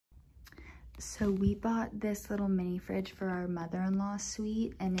So we bought this little mini fridge for our mother-in-law's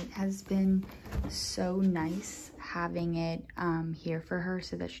suite, and it has been so nice having it here for her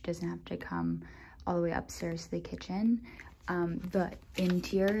so that she doesn't have to come all the way upstairs to the kitchen. The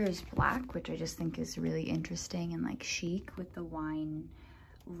interior is black, which I just think is really interesting and like chic, with the wine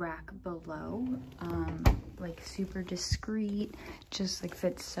rack below. Like super discreet, just like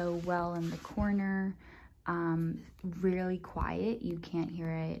fits so well in the corner. Really quiet, you can't hear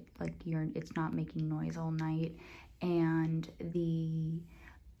it, like it's not making noise all night. And the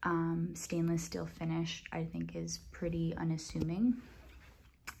stainless steel finish I think is pretty unassuming.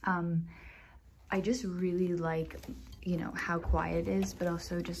 I just really like, you know, how quiet it is, but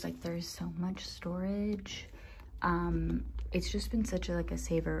also just like there's so much storage. It's just been such a like a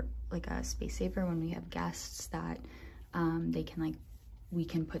saver, like a space saver when we have guests, that they can like, we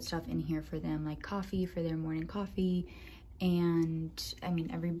can put stuff in here for them, like coffee for their morning coffee. And I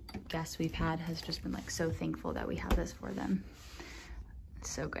mean, every guest we've had has just been like so thankful that we have this for them. It's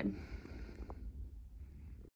so good.